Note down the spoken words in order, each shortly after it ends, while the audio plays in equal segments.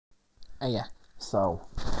Yeah. So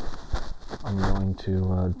I'm going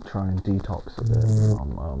to try and detox a bit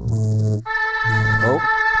from.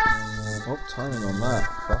 Oh, timing on that.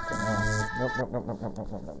 Fucking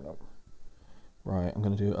hell. Nope. Right, I'm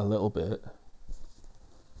gonna do a little bit.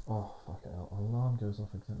 Oh, fucking hell. Alarm goes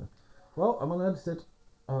off again. Well, I'm unedited.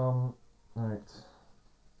 Right.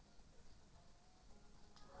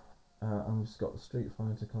 I've just got the Street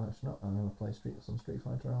Fighter collection up. I'm going to play some Street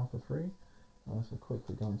Fighter Alpha 3. I'm just going to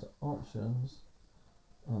quickly go into options.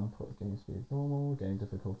 Put game speed normal, game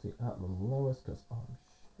difficulty at the lowest because I'm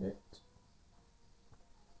shit.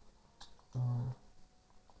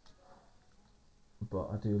 But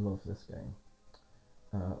I do love this game.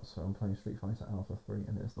 So I'm playing Street Fighter Alpha 3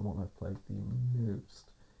 and it's the one I've played the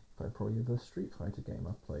most. Probably the Street Fighter game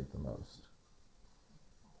I've played the most.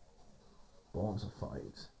 Born to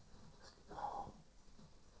fight.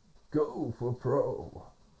 Go for pro.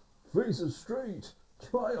 Faces straight.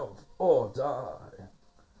 Triumph or die.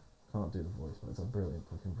 Can't do the voice, but it's a brilliant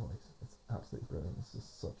fucking voice. It's absolutely brilliant. This is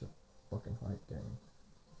such a fucking hype game.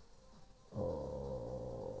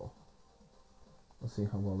 Oh, let's see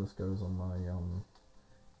how well this goes on my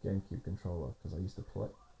GameCube controller because I used to play.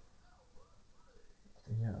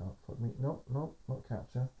 Yeah, fuck me. Nope, not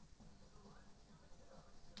capture.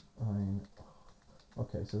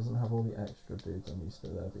 Okay, so it doesn't have all the extra dudes I'm used to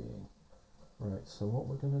there being. Right, so what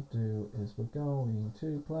we're gonna do is we're going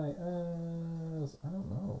to play as I don't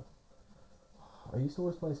know. I used to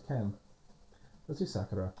always play as Ken. Let's do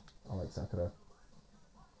Sakura. I like Sakura.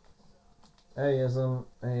 Aism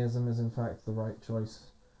is in fact the right choice.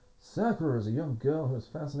 Sakura is a young girl who is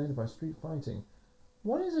fascinated by street fighting.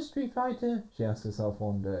 What is a street fighter? She asked herself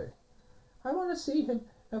one day. I want to see him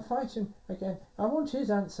and fight him again. I want his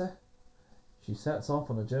answer. She sets off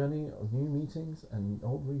on a journey of new meetings and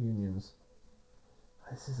old reunions.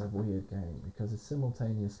 This is a weird game because it's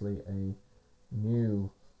simultaneously a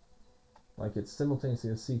new, like it's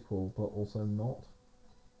simultaneously a sequel but also not.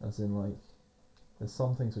 As in like, there's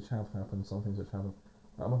some things which have happened, some things which haven't.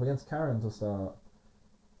 I'm up against Karen to start,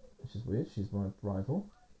 which is weird. She's my rival,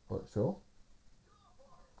 but sure.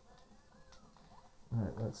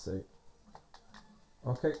 Alright, let's see.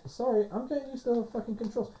 Okay, sorry, I'm getting used to the fucking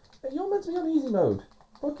controls. Hey, you're meant to be on easy mode.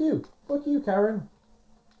 Fuck you. Fuck you, Karen.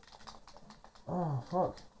 Oh,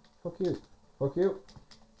 fuck. Fuck you. Fuck you.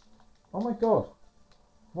 Oh my god.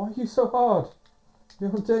 Why are you so hard?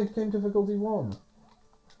 You're on game difficulty 1.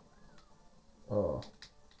 Oh.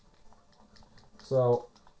 So,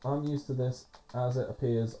 I'm used to this as it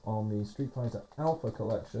appears on the Street Fighter Alpha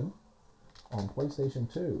collection on PlayStation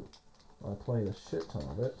 2. I played a shit ton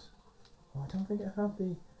of it. Oh, I don't think it had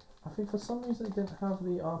the... I think for some reason it didn't have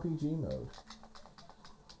the RPG mode.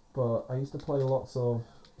 But I used to play lots of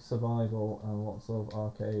survival and lots of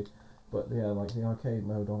arcade. But yeah, like the arcade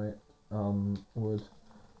mode on it would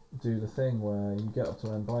do the thing where you get up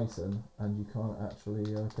to M Bison and you can't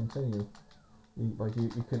actually continue.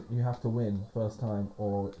 You have to win first time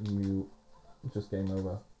or you just game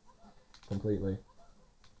over completely.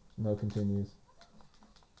 No continues.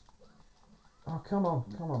 Oh come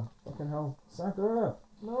on, fucking hell, Sakura,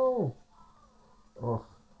 no. Ugh,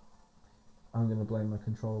 I'm gonna blame my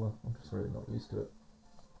controller. I'm just really not used to it.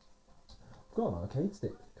 I've got an arcade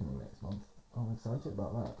stick coming next month. I'm excited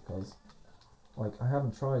about that because like I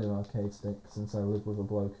haven't tried an arcade stick since I lived with a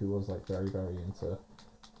bloke who was like very into.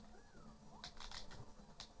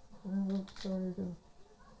 Sorry again.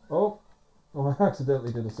 Oh, I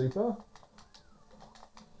accidentally did a super.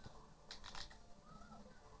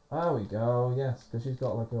 There we go. Yes, because she's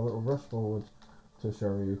got like a little rush forward to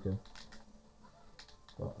Shoryuken.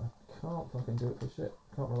 But I can't fucking do it for shit.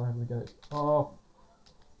 Can't reliably get it. Oh,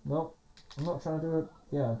 nope. I'm not trying to do it.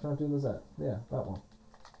 Yeah, I'm trying to do the Z. Yeah, that one.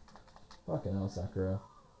 Fucking hell, Sakura.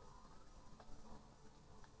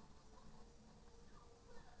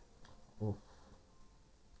 Oof.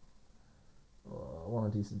 Oh, I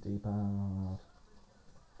want a decent D-pad.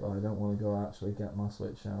 But I don't want to go actually get my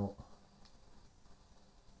Switch out.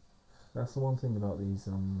 That's the one thing about these,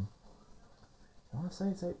 I want to say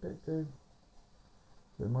it's 8-bit dude.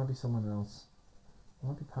 But it might be someone else. It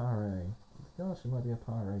might be Power A. Gosh, it might be a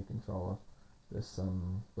Power A controller. This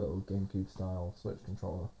little GameCube style Switch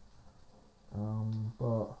controller.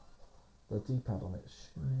 But the D-pad on it,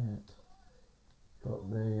 shit. But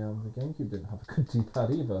the GameCube didn't have a good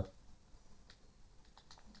D-pad either.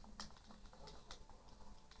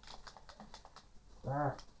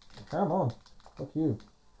 Ah, come on, fuck you.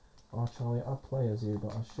 Oh Charlie, I'd play as you,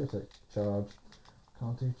 but I shit at charge.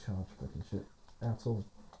 Can't do charge fucking shit at all,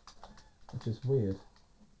 which is weird.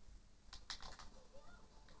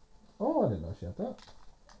 Oh, I didn't know she had that.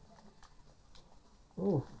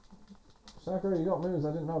 Oh, Sakura, you got moves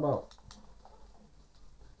I didn't know about.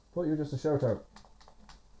 Thought you were just a Shoto.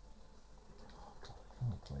 Oh god, I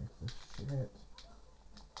can't play this shit.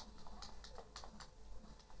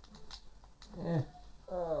 Eh.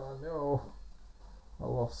 Oh no. I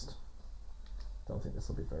lost. Don't think this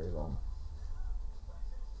will be very long.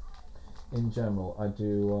 In general, I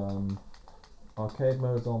do arcade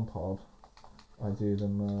modes on pod. I do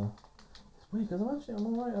them. It's weird because I'm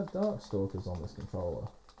alright at Darkstalkers on this controller,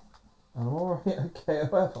 and I'm alright at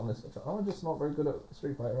KOF on this controller. I'm just not very good at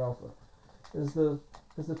Street Fighter Alpha. Is the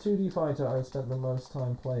 2D fighter I've spent the most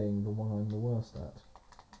time playing the one I'm the worst at?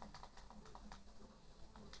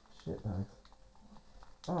 Shitbags.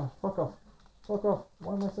 Ah, fuck off. Fuck off.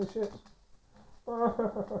 Why am I so shit?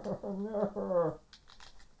 No.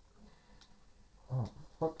 Oh,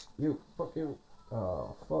 fuck you. Fuck you.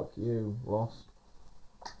 Oh, fuck you. Lost.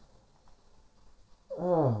 Oh,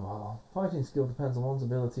 well. Fighting skill depends on one's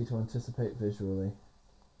ability to anticipate visually.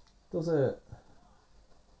 Does it?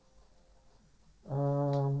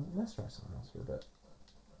 Let's try something else for a bit.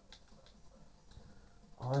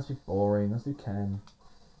 Oh, let's be boring. Let's do Ken.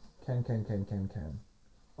 Ken.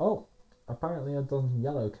 Oh, apparently I've done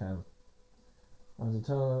Yellow Ken. As his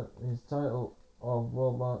title of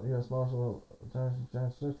US Marshal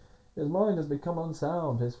his mind has become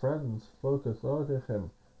unsound. His friends focus on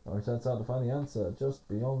him. Now he sets out to find the answer just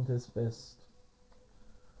beyond his fist.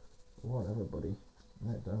 Whatever, buddy.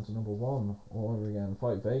 Right, down to number 1. All over again.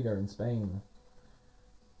 Fight Vega in Spain.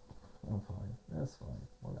 I'm fine. That's fine.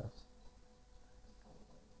 What else?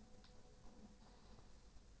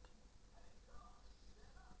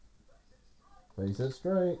 Face it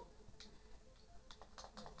straight.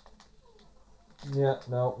 Yeah,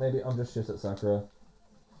 no, maybe I'm just shit at Sakura.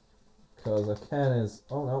 Because a Ken is...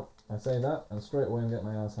 Oh no, I say that and straight away I'm getting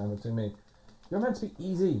my ass handed to me. You're meant to be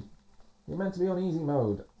easy. You're meant to be on easy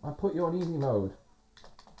mode. I put you on easy mode.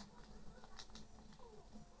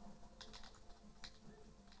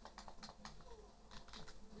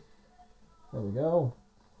 There we go.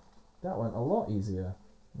 That went a lot easier.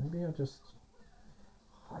 Maybe I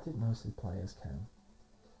did mostly play as Ken.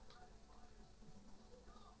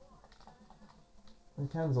 And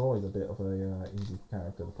Ken's always a bit of a easy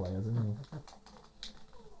character to play as, isn't he?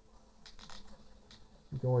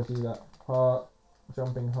 You can always do that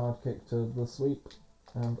jumping hard kick to the sweep.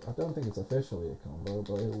 And I don't think it's officially a combo,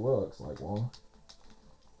 but it works like one.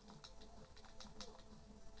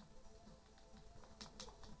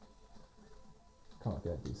 Can't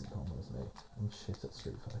get decent combos, mate. I'm shit at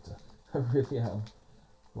Street Fighter. I really am.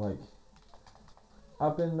 Like,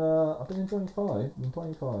 I've been enjoying 5. Been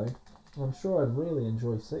playing 5. And I'm sure I'd really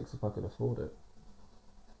enjoy 6 if I could afford it.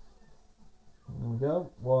 There we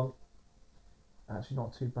go. 1. Actually,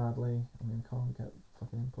 not too badly. I mean, I can't get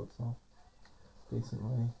fucking inputs off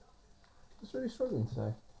decently. Just really struggling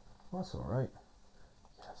today. Well, that's alright.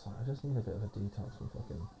 Yeah, sorry, I just need a bit of a detox from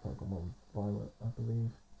fucking Pokemon Violet, I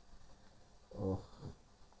believe. Ugh.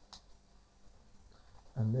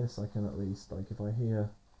 And this I can at least, like, if I hear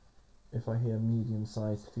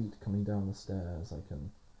medium-sized feet coming down the stairs, I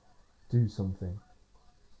can do something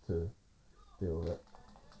to deal with it.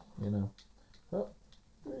 You know. Oh,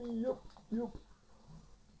 yep.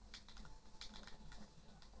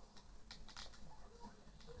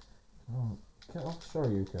 Oh,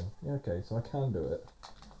 sure you can. Yeah, okay, so I can do it.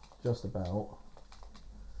 Just about.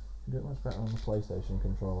 Do it much better on the PlayStation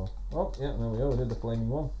controller. Oh, yeah, there we go. We did the flaming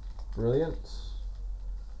one. Brilliant.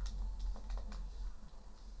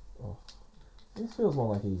 Oh, this feels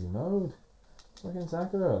more like easy mode. Fucking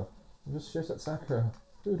Sakura. I'm just shit at Sakura.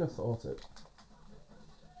 Who'd have thought it?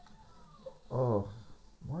 Oh,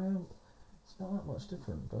 why am... It's not that much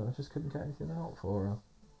different, but I just couldn't get anything out for her.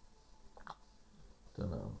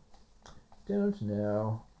 Don't know. Don't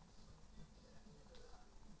know.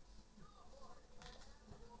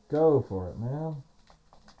 Go for it, man.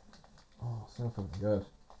 Oh, so fucking good.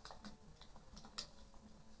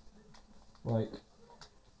 Like,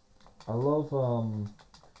 I love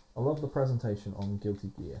the presentation on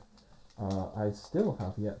Guilty Gear. I still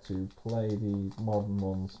have yet to play the modern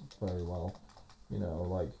ones very well. You know,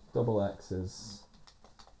 like Double X is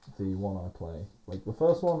the one I play. Like the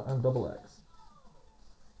first one and Double X,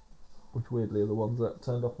 which weirdly are the ones that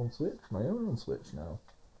turned up on Switch. I own on Switch now.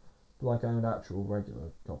 But like I owned actual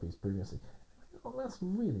regular copies previously. Well, that's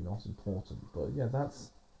really not important, but yeah,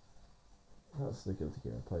 that's the Guilty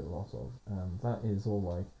Gear I played a lot of, and that is all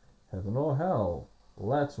like heaven or hell,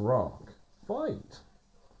 let's rock, fight.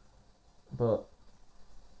 But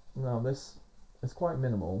no, this is quite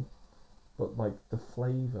minimal, but like the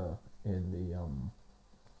flavour in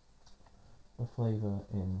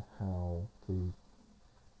how the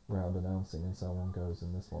round announcing and someone goes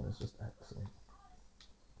in this one is just excellent.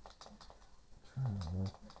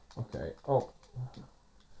 Okay. Oh.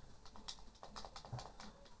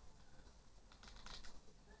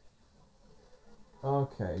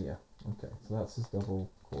 Okay, yeah. Okay, so that's his double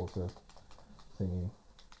quarter thingy.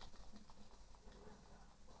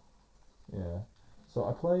 Yeah. So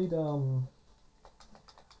I played, I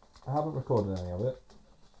haven't recorded any of it.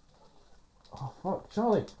 Oh, fuck.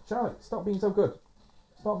 Charlie! Charlie! Stop being so good!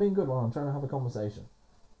 Stop being good while I'm trying to have a conversation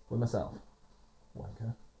with myself.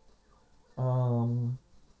 Wanker.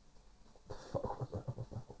 Fuck was that about?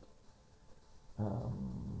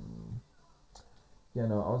 Yeah,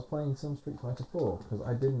 no, I was playing some Street Fighter 4 because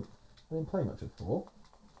I didn't play much of 4.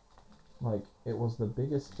 Like, it was the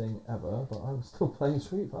biggest thing ever, but I was still playing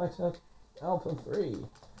Street Fighter Alpha 3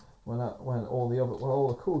 when all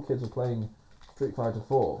the cool kids were playing Street Fighter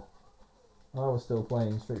 4. I was still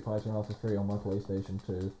playing Street Fighter Alpha 3 on my PlayStation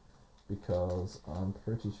 2 because I'm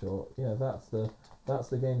pretty sure, yeah, that's the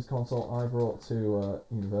games console I brought to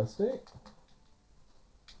university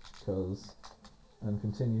and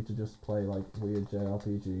continue to just play like weird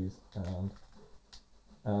JRPGs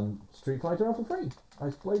and Street Fighter Alpha 3.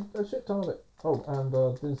 I played a shit ton of it. Oh, and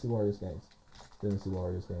Dynasty Warriors games. Dynasty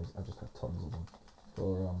Warriors games. I just had tons of them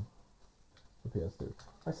for PS2.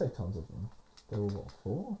 I say tons of them. There were what,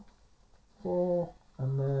 four,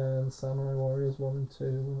 and then Samurai Warriors 1 and 2,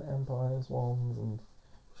 and Empires 1s and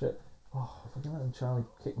shit. Oh, fucking letting Charlie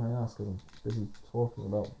kick my ass because I'm busy talking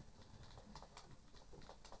about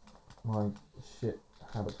my shit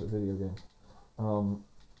habits with video games.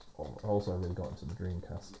 Also, I really got into the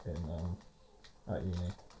Dreamcast at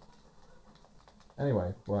uni.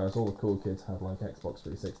 Anyway, whereas all the cool kids had like Xbox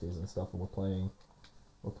 360s and stuff, and were playing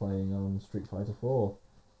Street Fighter 4,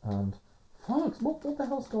 and fuck, what the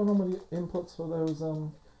hell's going on with the inputs for those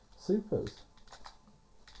supers?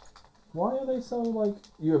 Why are they so like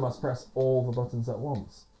you must press all the buttons at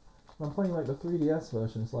once? And I'm playing like the 3DS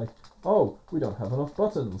version. It's like, oh, we don't have enough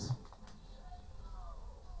buttons,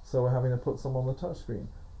 so we're having to put some on the touchscreen.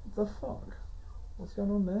 What the fuck? What's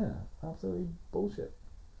going on there? Absolutely bullshit.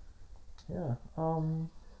 Yeah. And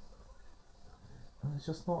it's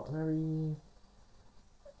just not very.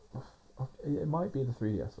 It might be the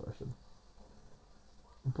 3DS version,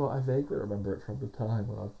 but I vaguely remember it from the time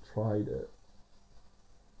when I've tried it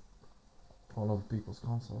on other people's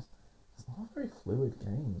consoles. It's not a very fluid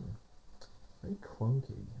game. Very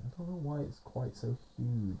clunky. I don't know why it's quite so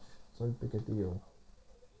huge, so big a deal.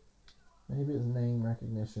 Maybe it's name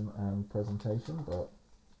recognition and presentation, but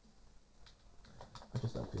I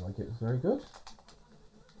just don't feel like it was very good.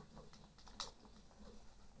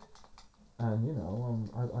 And you know,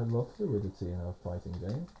 I love fluidity in a fighting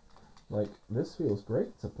game. Like, this feels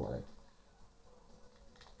great to play.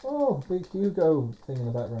 Oh, big Hugo thing in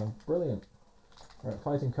the background. Brilliant. Alright,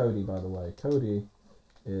 fighting Cody, by the way. Cody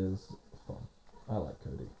is fun. I like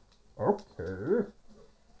Cody. Okay.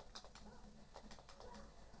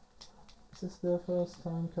 Is this the first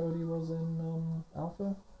time Cody was in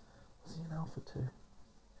Alpha? Was he in Alpha 2?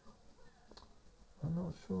 I'm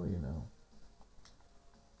not sure, you know.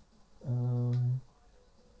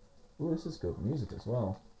 This is good music as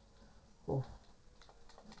well. Oh.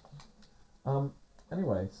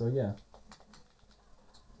 Anyway, so yeah.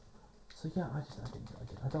 I didn't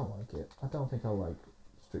like it. I don't like it. I don't think I like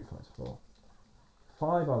Street Fighter 4.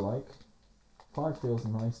 5 I like. 5 feels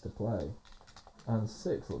nice to play. And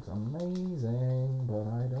 6 looks amazing, but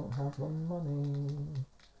I don't have the money.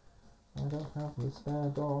 I don't have the spare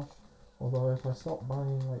dosh. Although if I stopped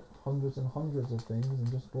buying like hundreds and hundreds of things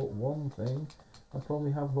and just bought one thing, I'd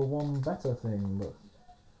probably have the one better thing, but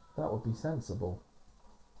that would be sensible.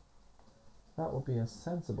 That would be a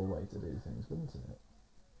sensible way to do things, wouldn't it?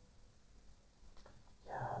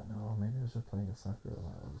 Yeah, no, maybe I was just playing a Sakura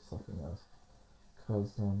or something else.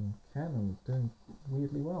 Because Ken, I'm doing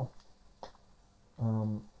weirdly well.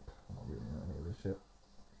 I'm not really know any of this shit.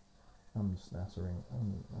 I'm just nattering.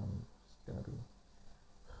 I'm just gonna be.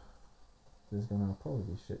 There's gonna probably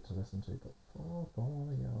be shit to listen to, but fuck all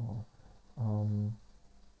of y'all. Um.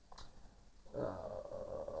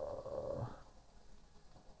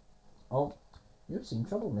 Oh, you've seen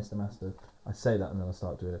trouble, Mr. Master. I say that and then I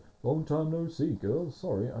start doing it. Long time no see, girls.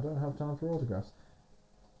 Sorry, I don't have time for autographs.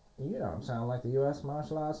 You don't sound like the US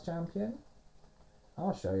martial arts champion.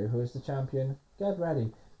 I'll show you who's the champion. Get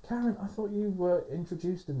ready. Karen, I thought you were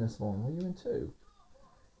introduced in this one. Were you in 2?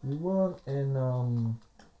 You weren't in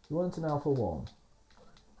Alpha 1.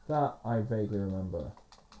 That I vaguely remember.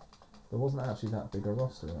 There wasn't actually that big a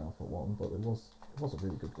roster in Alpha 1, but it was a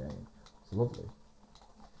really good game. It's lovely.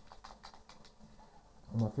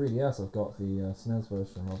 On my 3DS, I've got the SNES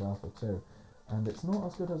version of Alpha 2, and it's not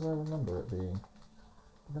as good as I remember it being.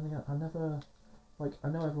 But then again, I never... Like, I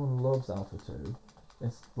know everyone loves Alpha 2.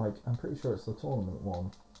 It's, like, I'm pretty sure it's the tournament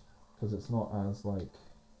one, because it's not as, like...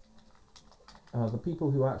 the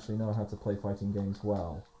people who actually know how to play fighting games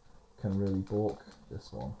well can really balk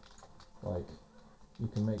this one. Like, you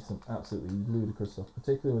can make some absolutely ludicrous stuff,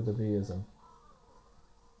 particularly with the V-ism.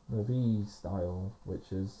 The V style,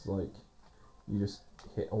 which is, like, you just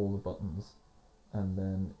hit all the buttons, and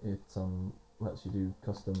then it lets you do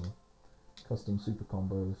custom super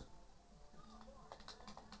combos.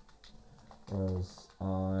 Whereas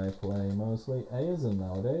I play mostly A-ism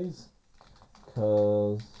nowadays,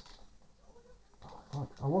 because... Oh,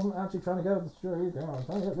 fuck, I wasn't actually trying to go the street, I was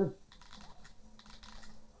trying to get the...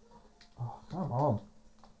 Oh, come on.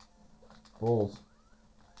 Balls.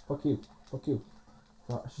 Fuck you. Fuck you.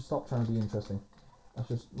 I should stop trying to be interesting. I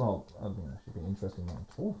should, well, I mean, I should be interesting when I'm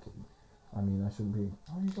talking. I mean, I shouldn't be...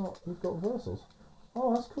 Oh, you've got reversals.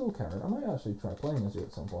 Oh, that's cool, Karen. I might actually try playing as you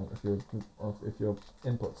at some point if your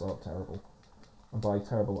inputs aren't terrible. And by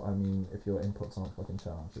terrible, I mean if your inputs aren't fucking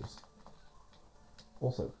charges.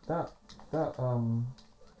 Also, that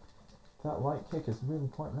light kick is really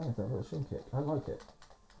quite nice. That little shin kick, I like it.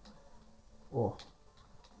 Oh,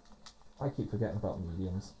 I keep forgetting about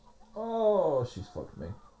mediums. Oh, she's fucked me.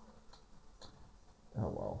 Oh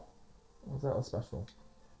well. Was that a special?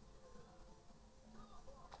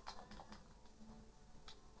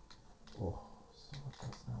 Oh, so much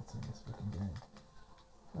personality in this fucking game.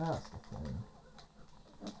 That's the thing.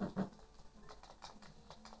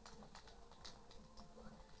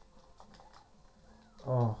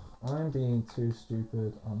 Oh, I'm being too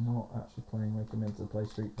stupid. I'm not actually playing like I'm meant to play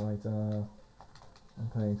Street Fighter. I'm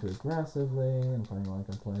playing too aggressively. I'm playing like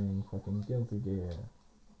I'm playing fucking Guilty Gear.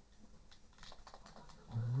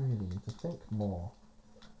 I really need to think more.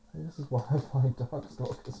 Maybe this is why I find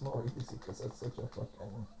Darkstalkers more easy, because it's such a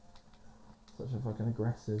fucking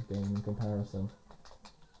aggressive game in comparison.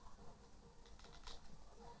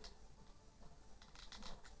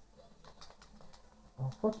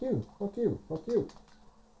 Oh, fuck you, fuck you, fuck you.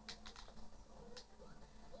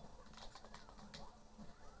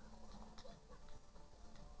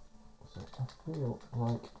 So I feel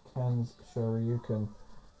like Ken's Shoryuken,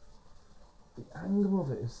 the angle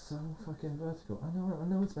of it is so fucking vertical. I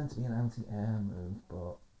know it's meant to be an anti-air move,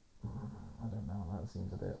 but I don't know, that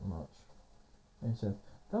seems a bit much. And he said,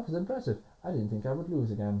 that was impressive. I didn't think I would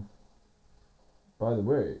lose again. By the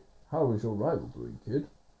way, how was your rival doing, kid?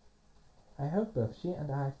 I hope both she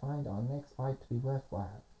and I find our next fight to be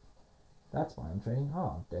worthwhile. That's why I'm training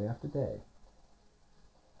hard day after day.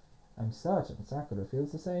 I'm certain Sakura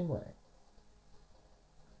feels the same way.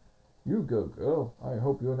 You go, girl. I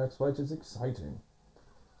hope your next fight is exciting.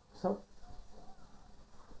 So,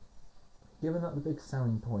 given that the big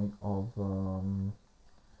selling point of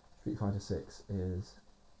Street Fighter 6 is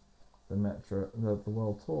the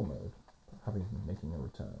World Tour mode, making a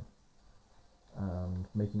return, and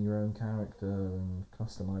making your own character and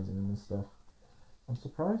customizing them and stuff, I'm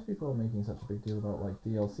surprised people are making such a big deal about like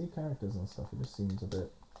DLC characters and stuff. It just seems a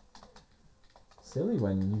bit silly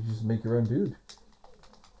when you just make your own dude.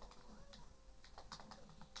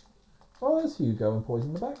 Oh, there's Hugo and Poison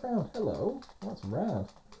in the background. Hello, that's rad.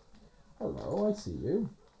 Hello, I see you.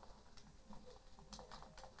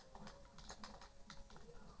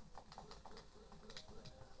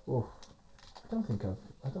 Oof. I don't think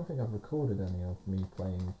I've recorded any of me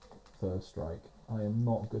playing Third Strike. I am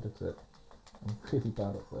not good at it. I'm really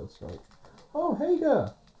bad at Third Strike. Oh,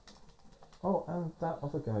 Hager! Oh, and that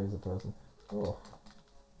other guy is a person. Oh,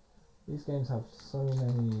 these games have so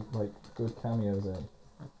many like good cameos in.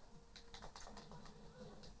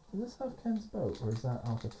 Does this have Ken's boat, or is that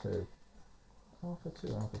Alpha 2? Alpha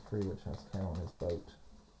 2, Alpha 3, which has Ken on his boat.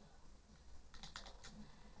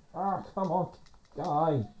 Ah, come on,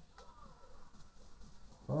 guy!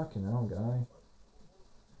 Fucking hell, guy.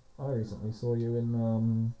 I recently saw you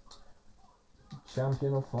in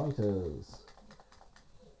Champion of Fighters.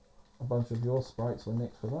 A bunch of your sprites were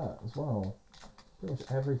nicked for that as well. Pretty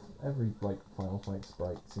much every like Final Fight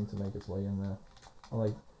sprite seemed to make its way in there. Or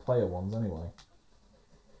like player ones anyway.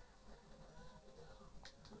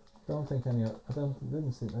 Don't think any. I didn't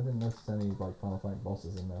notice any like Final Fight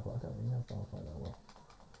bosses in there, but I don't really know Final Fight that well.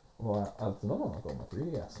 Although that's another one I've got on my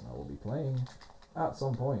 3DS and I will be playing at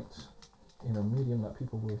some point in a medium that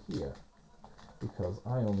people will hear, because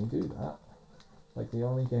I only do that. Like the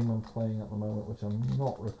only game I'm playing at the moment, which I'm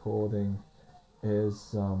not recording,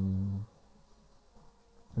 is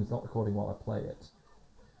who's not recording while I play it,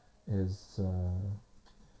 is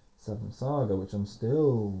Seven Saga, which I'm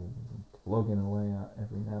still plugging away at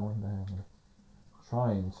every now and then.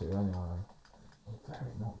 Trying to, anyway. I'm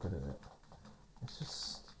very not good at it. It's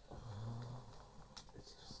just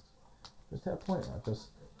hit a point where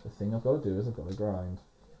the thing I've got to do is I've got to grind.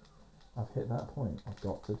 I've hit that point. I've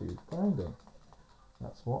got to do the grinding.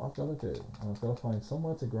 That's what I've got to do. And I've got to find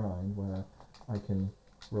somewhere to grind where I can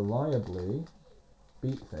reliably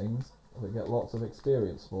beat things but get lots of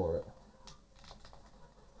experience for it.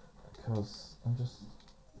 Because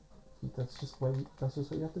that's just what you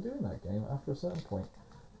have to do in that game after a certain point.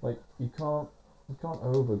 Like you can't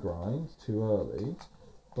overgrind too early,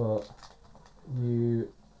 but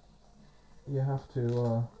you have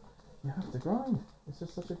to grind. It's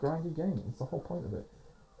just such a grindy game. It's the whole point of it.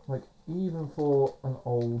 Like even for an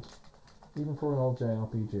old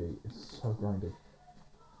JRPG, it's so grindy.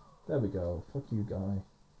 There we go. Fuck you, guy.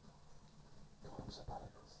 God, I'm so bad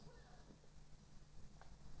at this.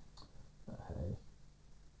 But hey,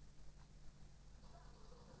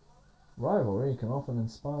 rivalry can often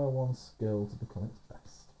inspire one's skill to become its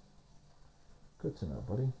best. Good to know,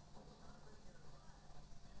 buddy.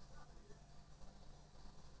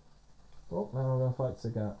 Well, now we're going to fight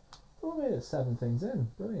Sagat. Oh, we made it 7 things in.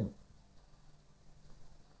 Brilliant.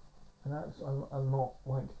 And I'm not,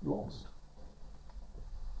 like, lost.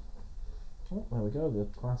 Oh, there we go. The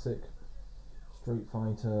classic Street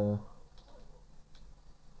Fighter.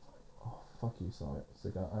 Oh, fuck you,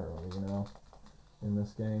 Sagat. I remember you now. In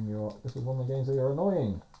this game, this is one of the games where you're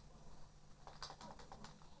annoying.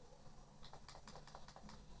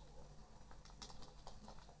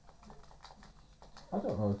 I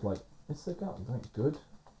don't know if, like, is Sagat, like, good to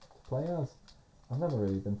play as? I've never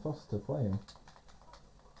really been fussed to play him.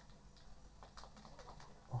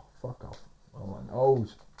 Oh, fuck off. Oh, my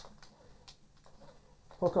nose.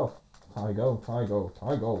 Fuck off.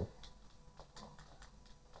 Tygo.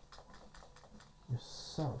 You're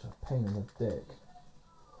such a pain in the dick.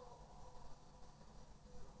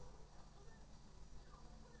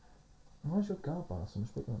 Why's your guard bar so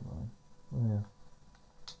much bigger than mine? Yeah.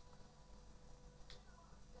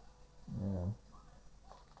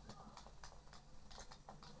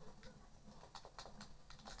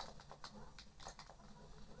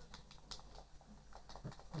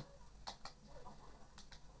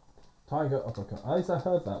 Tiger uppercut. At least I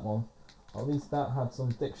heard that one. At least that had some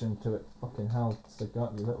diction to it. Fucking hell,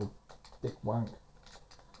 Sagat, you little dick wank.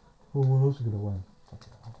 Oh, what else are you gonna wank?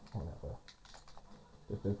 Fucking hell, whatever.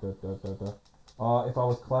 If I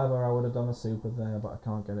was clever, I would have done a super there, but I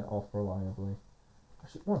can't get it off reliably.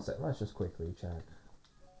 One sec, let's just quickly check.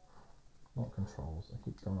 Not controls. I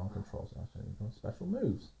keep going on controls. Actually, you've got special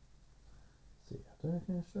moves. See, I don't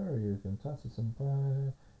can show you. Can touch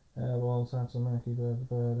somebody. Airball, Tatsumaki,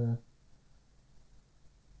 bird.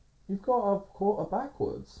 You've got a quarter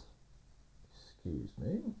backwards. Excuse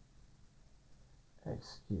me.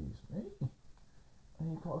 Excuse me.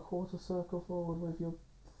 And you've got a quarter circle forward with your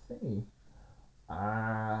thingy.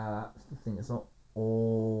 Ah, that's the thing. It's not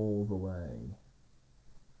all the way.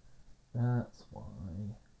 That's why.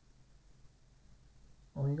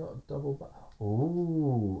 Oh, you got a double back.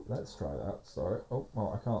 Oh, let's try that. Sorry. Oh,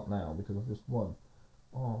 well, I can't now because I've just won.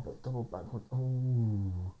 Oh, but double backward.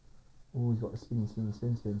 Oh, oh, he's got the spin.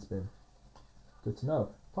 Good to know.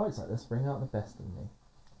 Fights like this bring out the best in me.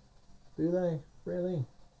 Do they? Really?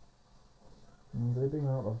 Do they bring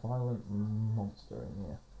out the violent monster in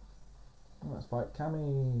here? Let's fight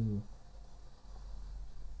Cammy.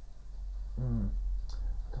 I don't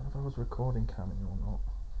know if I was recording Cammy or not.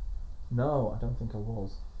 No, I don't think I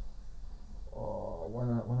was. Oh,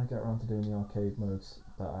 when I get around to doing the arcade modes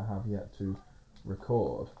that I have yet to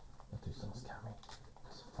record, I'll do some Cammy.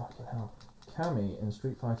 Because fucking hell, Cammy in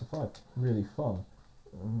Street Fighter 5, really fun.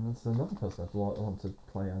 And that's another person I'd want to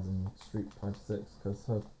play as in Street Fighter 6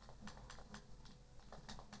 because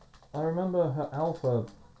I remember her alpha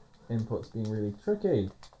inputs being really tricky.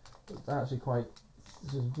 It's actually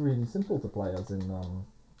it's just really simple to play as in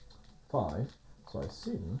 5, so I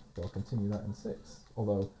assume they'll continue that in 6.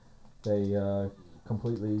 Although they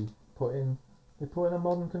completely put in a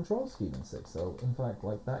modern control scheme in 6. So in fact,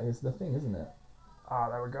 like that is the thing, isn't it? Ah,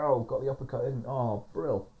 there we go. Got the uppercut in. Oh,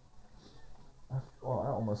 brill. I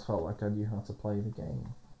almost felt like I knew how to play the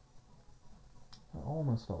game. I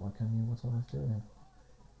almost felt like I knew what I was doing.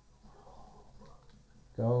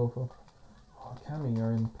 Go for... Oh, Cammy,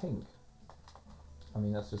 you're in pink. I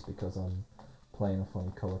mean, that's just because I'm playing a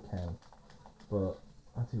funny colour Cam. But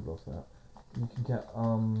I do love that. You can get,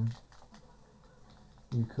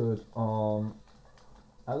 you could,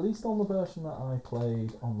 at least on the version that I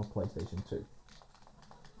played on the PlayStation 2,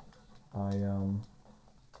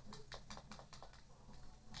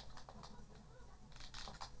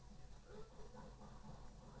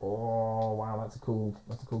 Oh wow, that's a cool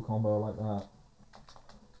combo. I like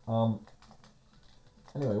that. Um.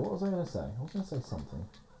 Anyway, what was I gonna say? I was gonna say something.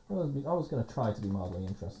 I was gonna try to be mildly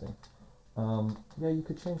interesting. Yeah, you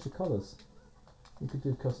could change the colours. You could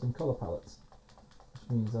do custom colour palettes, which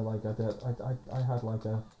means like I had like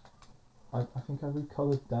I think I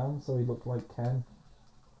recolored Dan so he looked like Ken,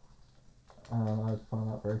 and I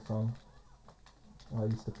found that very fun. I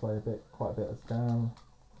used to play quite a bit as Dan.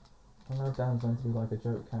 I know Dan's meant to be like a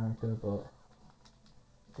joke character, but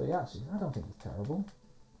yeah, actually, I don't think he's terrible.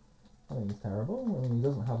 I think he's terrible. I mean, he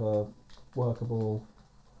workable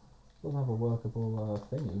doesn't have a workable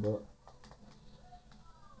thingy, but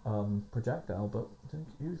projectile. But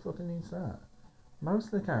who fucking needs that? Most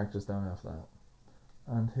of the characters don't have that.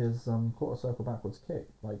 And his quarter circle backwards kick,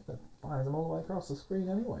 like that fires him all the way across the screen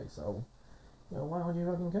anyway. So why would you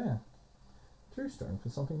fucking care? True strength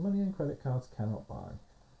is something money and credit cards cannot buy.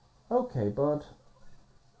 Okay, bud.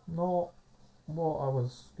 Not what I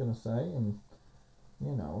was gonna say, and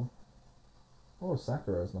you know. Oh,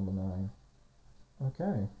 Sakura's number 9.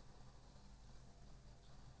 Okay.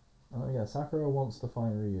 Oh yeah, Sakura wants to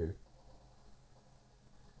fight Ryu.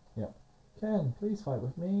 Yep. Ken, please fight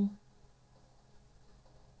with me.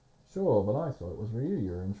 Sure, but I thought it was Ryu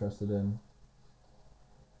you were interested in.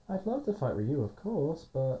 I'd love to fight Ryu, of course,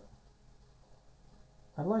 but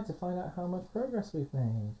I'd like to find out how much progress we've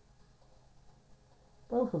made.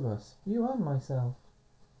 Both of us, you and myself.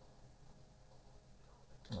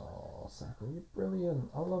 Oh, Sakura, you're brilliant.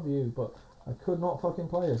 I love you, but I could not fucking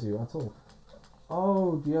play as you at all.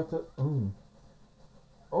 Oh, do you have to...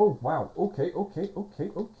 Oh, wow. Okay, okay, okay,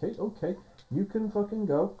 okay, okay. You can fucking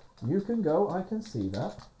go. You can go. I can see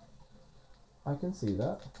that. I can see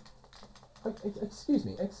that. Excuse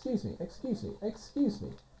me, excuse me, excuse me, excuse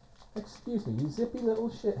me. Excuse me, you zippy little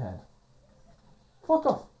shithead. Fuck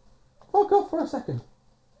off. Fuck off for a second.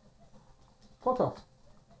 Fuck off.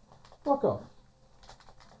 Fuck off.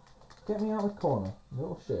 Get me out of the corner,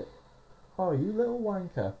 little shit. Oh, you little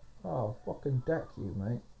wanker. Oh, fucking deck you,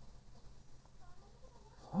 mate.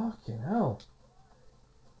 Fucking hell.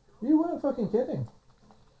 You weren't fucking kidding.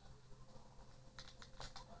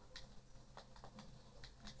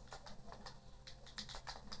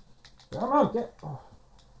 Come on, get... Oh,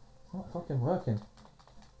 it's not fucking working.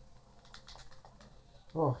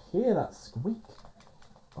 Oh, hear that squeak.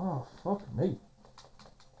 Oh, fuck me.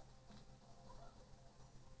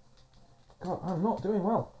 God, I'm not doing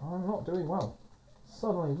well. I'm not doing well.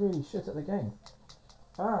 Suddenly really shit at the game.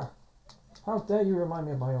 Ah, how dare you remind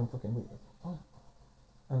me of my own fucking weakness. Oh.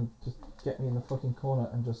 And just get me in the fucking corner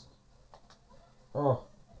and just... Oh,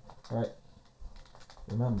 right.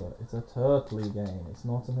 Remember, it's a turtley game. It's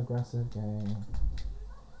not an aggressive game.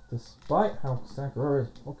 Despite how Sakura is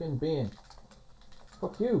fucking being.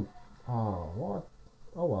 Fuck you. Oh, what?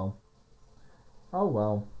 Oh well. Oh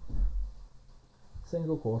well.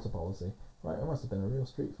 Single quarter policy. Right, it must have been a real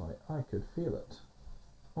street fight. I could feel it.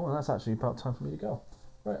 Oh, and that's actually about time for me to go.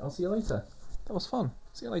 Right, I'll see you later. That was fun.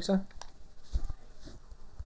 See you later.